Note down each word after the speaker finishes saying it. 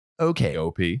Okay,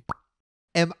 OP.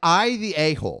 Am I the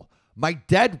a-hole? My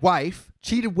dead wife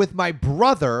cheated with my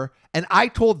brother, and I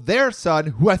told their son,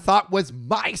 who I thought was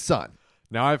my son.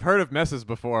 Now, I've heard of messes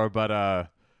before, but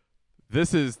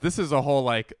this is a whole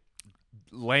like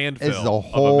landfill. This is a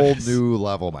whole new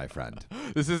level, my friend.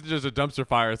 This isn't just a dumpster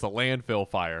fire; it's a landfill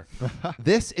fire.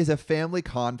 This is a family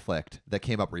conflict that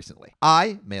came up recently.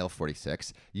 I, male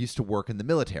 46, used to work in the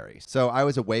military, so I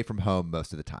was away from home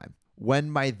most of the time. When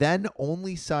my then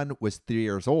only son was 3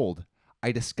 years old,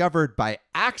 I discovered by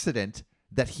accident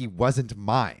that he wasn't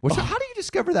mine. Which, how do you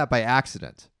discover that by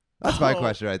accident? That's my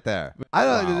question right there. I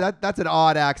don't know. That's an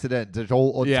odd accident to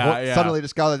suddenly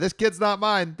discover this kid's not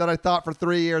mine that I thought for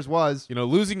 3 years was. You know,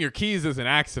 losing your keys is an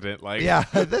accident. Like, yeah,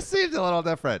 this seems a little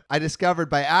different. I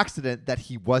discovered by accident that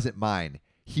he wasn't mine.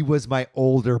 He was my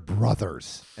older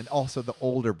brother's. And also the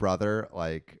older brother,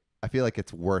 like, I feel like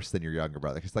it's worse than your younger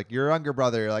brother. Because, like, your younger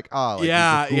brother, you're like, oh, like,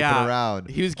 yeah, he's just goofing around.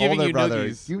 He was giving older you brother,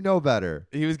 noogies. You know better.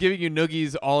 He was giving you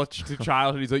noogies all to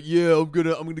childhood. He's like, yeah, I'm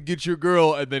gonna get your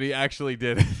girl, and then he actually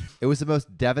did it. It was the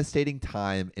most devastating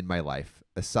time in my life,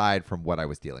 aside from what I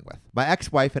was dealing with. My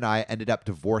ex-wife and I ended up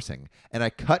divorcing, and I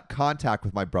cut contact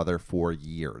with my brother for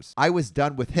years. I was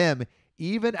done with him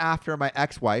even after my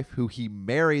ex-wife, who he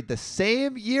married the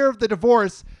same year of the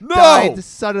divorce, died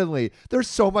suddenly. There's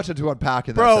so much to unpack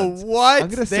in that sentence. What? I'm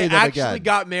going to they say that actually again.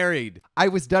 got married. I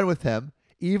was done with him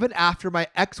even after my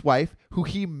ex-wife, who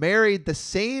he married the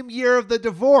same year of the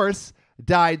divorce,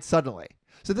 died suddenly.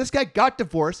 So this guy got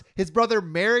divorced, his brother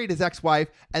married his ex-wife,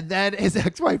 and then his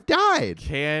ex-wife died.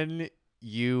 Can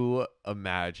you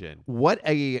imagine? What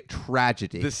a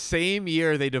tragedy. The same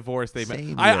year they divorced, they met. Same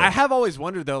year. I have always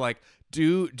wondered, though, like,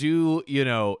 do you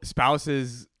know,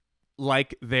 spouses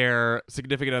like their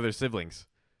significant other siblings?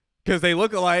 Because they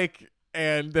look alike,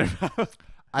 and they're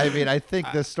I mean, I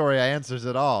think this story answers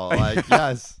it all. Like,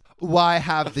 yes. Why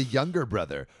have the younger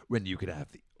brother when you could have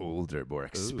the older, more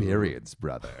experienced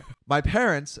brother? My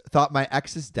parents thought my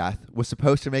ex's death was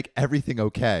supposed to make everything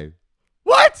okay.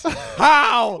 What?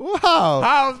 How? Wow.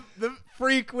 How the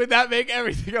freak would that make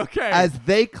everything okay? As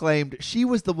they claimed, she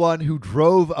was the one who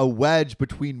drove a wedge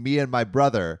between me and my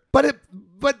brother. But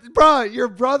bro, your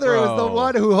brother is the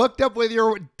one who hooked up with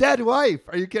your dead wife.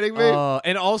 Are you kidding me?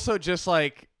 And also just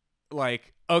like,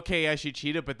 okay, yeah, she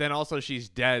cheated, but then also she's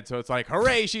dead. So it's like,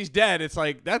 hooray, she's dead. It's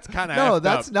like, that's kind of no,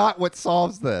 that's not what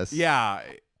solves this. Yeah.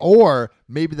 Or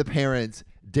maybe the parents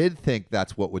did think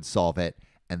that's what would solve it,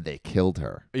 and they killed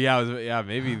her. Yeah,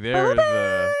 maybe there's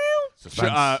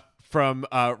the from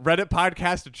Reddit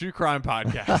podcast to true crime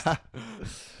podcast.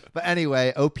 But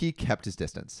anyway, OP kept his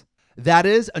distance. That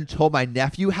is until my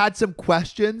nephew had some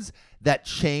questions that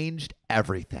changed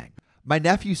everything. My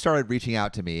nephew started reaching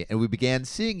out to me, and we began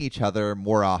seeing each other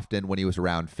more often when he was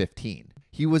around 15.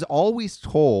 He was always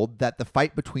told that the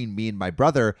fight between me and my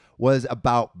brother was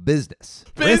about business.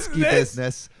 Risky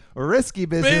business.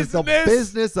 The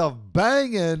business of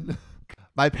banging.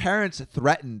 My parents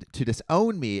threatened to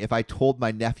disown me if I told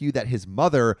my nephew that his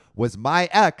mother was my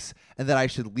ex and that I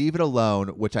should leave it alone,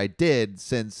 which I did,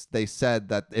 since they said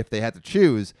that if they had to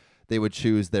choose, they would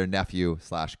choose their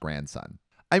nephew/grandson.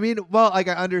 I mean, well, like,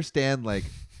 I understand, like,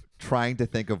 trying to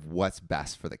think of what's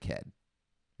best for the kid.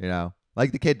 You know?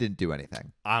 Like, the kid didn't do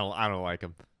anything. I don't like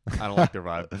him. I don't like their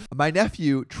vibe. My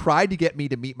nephew tried to get me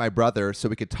to meet my brother so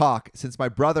we could talk, since my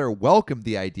brother welcomed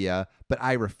the idea, but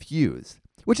I refused.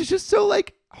 Which is just so,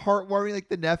 like, heartwarming. Like,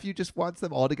 the nephew just wants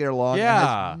them all to get along and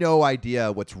has no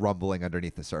idea what's rumbling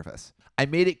underneath the surface. I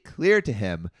made it clear to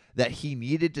him that he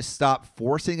needed to stop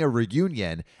forcing a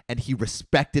reunion, and he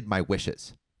respected my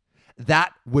wishes.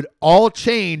 That would all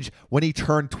change when he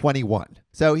turned 21.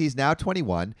 So he's now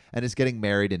 21 and is getting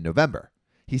married in November.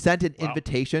 He sent an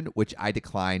invitation, which I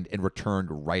declined and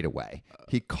returned right away.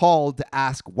 He called to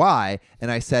ask why,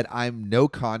 and I said I'm no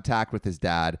contact with his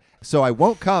dad, so I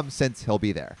won't come since he'll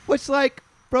be there. Which, like,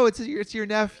 bro, it's your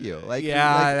nephew. Like,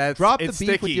 drop the beef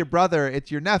sticky with your brother. It's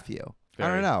your nephew.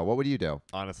 Very. I don't know. What would you do?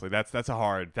 Honestly, that's a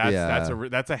hard.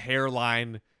 That's a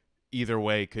hairline. Either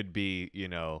way could be, you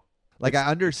know. Like, I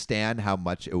understand how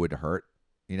much it would hurt,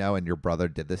 you know, and your brother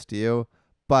did this to you,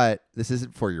 but this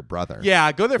isn't for your brother.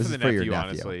 Yeah, go there This for the is for your nephew, nephew.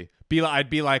 honestly. I'd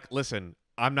be like, listen,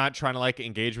 I'm not trying to, like,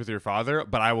 engage with your father,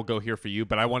 but I will go here for you.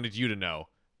 But I wanted you to know,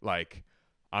 like,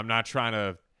 I'm not trying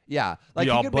to. Yeah, like,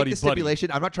 you you all can buddy, make the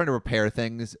stipulation. I'm not trying to repair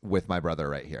things with my brother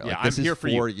right here. Like, Yeah, this I'm is here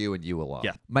for you and you alone.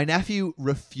 Yeah. My nephew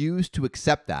refused to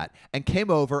accept that and came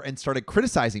over and started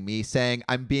criticizing me, saying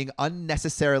I'm being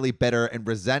unnecessarily bitter and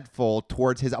resentful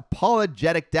towards his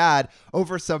apologetic dad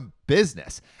over some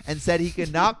business and said he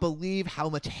could not believe how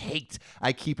much hate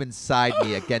I keep inside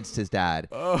me against his dad.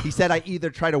 He said I either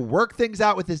try to work things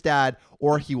out with his dad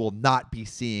or he will not be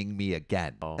seeing me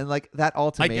again. And like that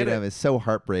ultimatum is so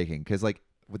heartbreaking because like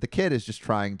the kid is just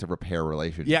trying to repair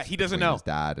relationships. Yeah, he doesn't know his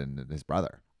dad and his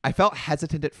brother. I felt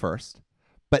hesitant at first,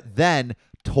 but then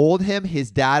told him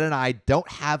his dad and I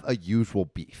don't have a usual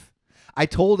beef. I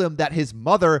told him that his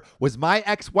mother was my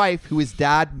ex-wife who his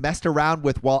dad messed around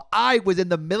with while I was in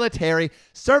the military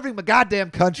serving my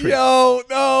goddamn country.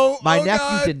 No. My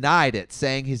nephew denied it,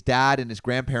 saying his dad and his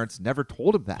grandparents never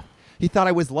told him that. He thought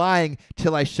I was lying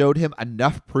till I showed him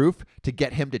enough proof to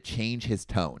get him to change his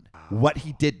tone. What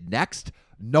he did next,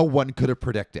 no one could have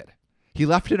predicted. He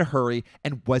left in a hurry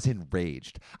and was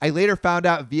enraged. I later found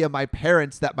out via my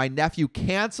parents that my nephew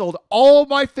canceled all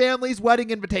my family's wedding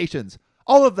invitations.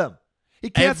 All of them. He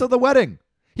canceled the wedding.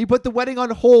 He put the wedding on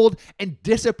hold and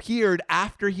disappeared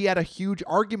after he had a huge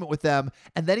argument with them.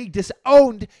 And then he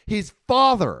disowned his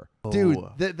father. Dude,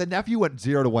 the nephew went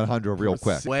 0 to 100 real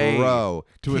quick. Bro,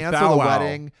 cancel the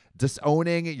wedding,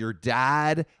 disowning your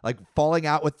dad, like falling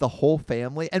out with the whole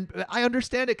family. And I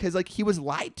understand it because like he was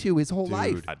lied to his whole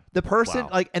life. The person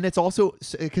like, and it's also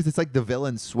because it's like the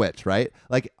villain switch, right?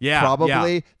 Like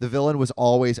probably the villain was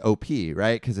always OP,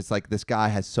 right? Because it's like this guy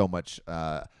has so much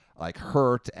like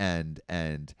hurt and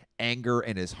anger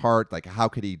in his heart. Like how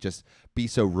could he just be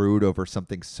so rude over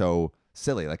something so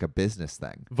silly, like a business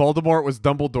thing? Voldemort was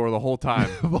Dumbledore the whole time.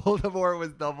 Voldemort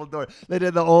was Dumbledore. They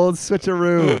did the old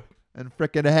switcheroo. And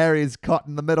frickin' Harry's caught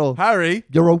in the middle. Harry.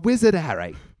 You're a wizard,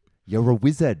 Harry. You're a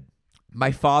wizard.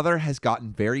 My father has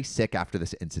gotten very sick after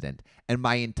this incident, and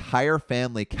my entire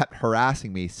family kept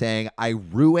harassing me, saying I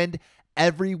ruined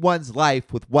everyone's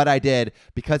life with what I did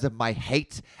because of my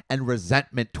hate and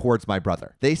resentment towards my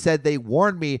brother. They said they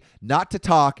warned me not to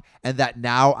talk and that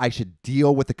now I should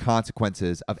deal with the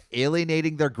consequences of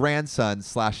alienating their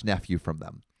grandson/nephew from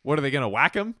them. What are they going to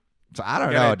whack him? So I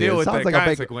don't know, dude. It sounds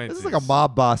like this is like a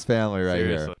mob boss family right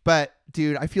here. But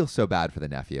dude, I feel so bad for the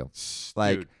nephew.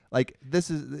 Like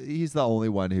he's the only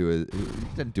one who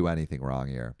didn't do anything wrong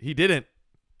here. He didn't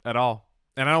at all.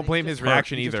 And I don't blame his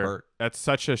reaction either. That's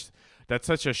such a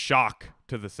shock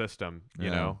to the system, you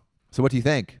know. So what do you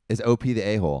think? Is OP the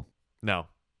a-hole? No.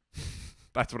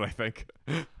 That's what I think.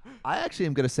 I actually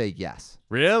am going to say yes.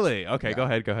 Really? Okay, yeah. Go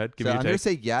ahead. Give me your I'm going to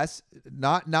say yes,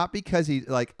 not because he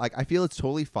like I feel it's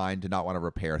totally fine to not want to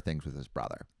repair things with his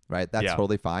brother, right? That's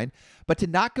totally fine. But to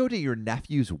not go to your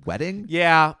nephew's wedding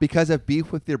because of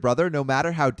beef with your brother, no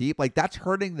matter how deep, like that's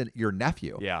hurting your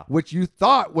nephew, which you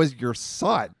thought was your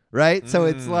son, right? So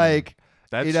it's like,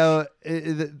 you know,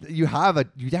 you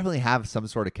definitely have some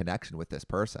sort of connection with this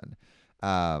person.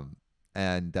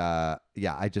 And I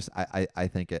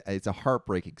think it's a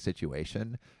heartbreaking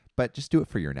situation, but just do it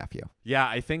for your nephew. Yeah,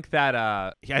 I think that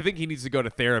I think he needs to go to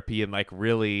therapy and like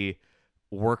really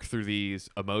work through these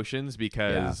emotions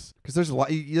because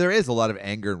there is a lot of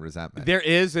anger and resentment. There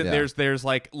is, and there's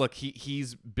like, look,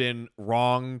 he's been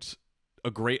wronged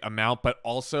a great amount, but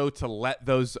also to let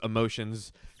those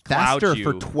emotions faster you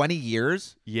for 20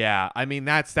 years. Yeah, I mean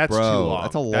that's too long.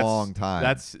 That's a long time.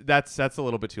 That's a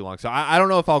little bit too long. So I don't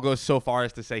know if I'll go so far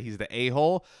as to say he's the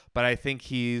a-hole, but I think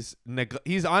he's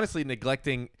honestly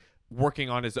neglecting working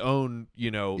on his own,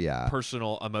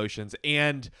 personal emotions,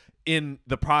 and in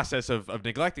the process of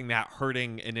neglecting that,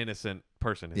 hurting an innocent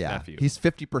person, his nephew. He's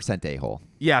 50% a-hole.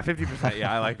 Yeah, 50%.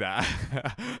 Yeah, I like that.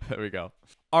 There we go.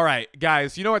 All right,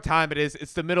 guys, you know what time it is.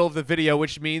 It's the middle of the video,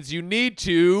 which means you need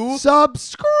to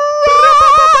subscribe.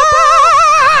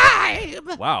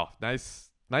 Wow, nice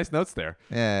notes there.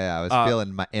 Yeah, I was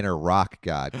feeling my inner rock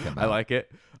god come out. I like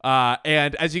it.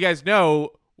 And as you guys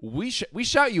know, we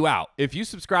shout you out. If you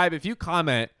subscribe, if you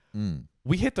comment,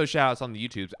 we hit those shout outs on the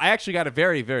YouTubes. I actually got a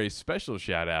very, very special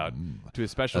shout out to a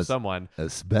special someone. A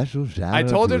special shout out. I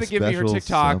told her to give me her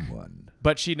TikTok,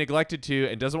 but she neglected to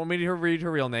and doesn't want me to read her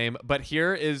real name. But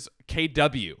here is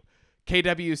KW.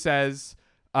 KW says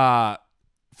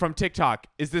from TikTok,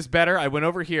 is this better? I went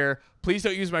over here. Please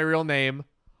don't use my real name.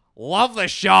 Love the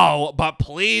show, but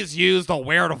please use the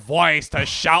weird voice to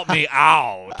shout me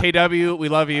out. KW, we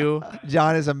love you.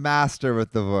 John is a master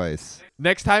with the voice.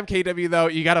 Next time, KW, though,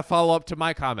 you got to follow up to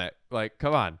my comment. Like,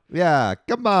 come on. Yeah,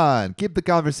 come on. Keep the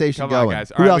conversation going. On,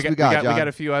 guys. Who else we got, John? We got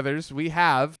a few others. We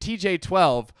have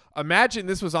TJ12. Imagine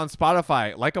this was on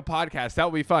Spotify, like a podcast. That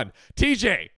would be fun.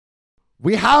 TJ.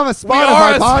 We have a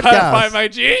Spotify podcast. Spotify, my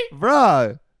G.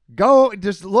 Bruh. Go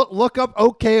just look up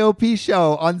OKOP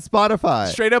show on Spotify.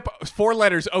 Straight up 4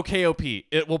 letters OKOP.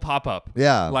 It will pop up.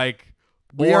 Yeah. Like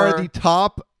we are the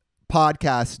top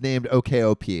podcast named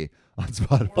OKOP on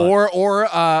Spotify. Or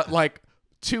like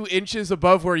 2 inches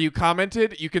above where you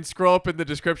commented, you can scroll up in the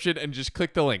description and just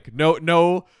click the link.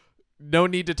 No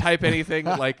need to type anything.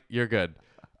 Like, you're good.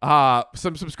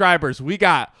 Some subscribers. We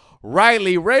got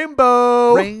Riley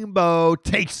Rainbow. Rainbow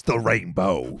takes the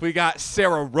rainbow. We got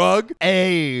Sarah Rugg.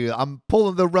 Hey, I'm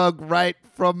pulling the rug right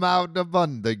from out of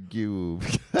under you.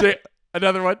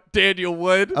 Another one, Daniel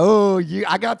Wood. Oh,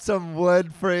 I got some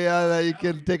wood for you that you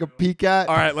can take a peek at.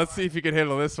 All right, let's see if you can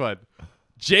handle this one.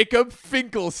 Jacob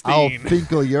Finkelstein. Oh,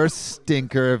 Finkel, you're a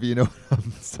stinker if you know what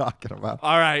I'm talking about.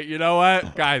 All right, you know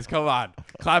what? Guys, come on.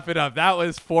 Clap it up. That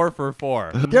was 4 for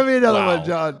 4. Give me another one,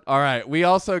 John. All right, we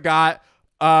also got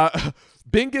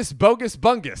Bingus Bogus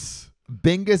Bungus.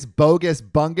 Bingus Bogus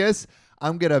Bungus.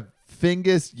 I'm going to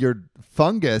fingus your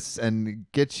fungus and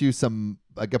get you some,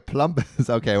 like a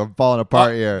plumbus. Okay, we're falling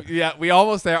apart here. Yeah, we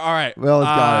almost there. All right. We almost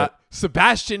got it.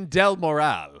 Sebastian Del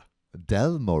Moral.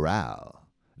 Del Moral.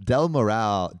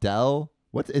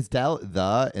 What is Del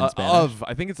the in Spanish?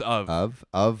 I think it's of.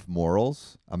 Of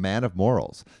morals. A man of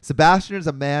morals. Sebastian is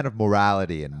a man of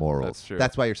morality and morals. That's true.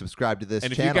 That's why you're subscribed to this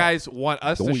channel. channel. And if you guys want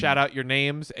us to shout out your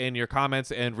names and your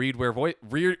comments and read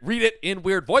it in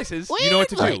weird voices, you know what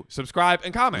to do. Subscribe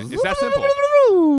and comment. It's that simple.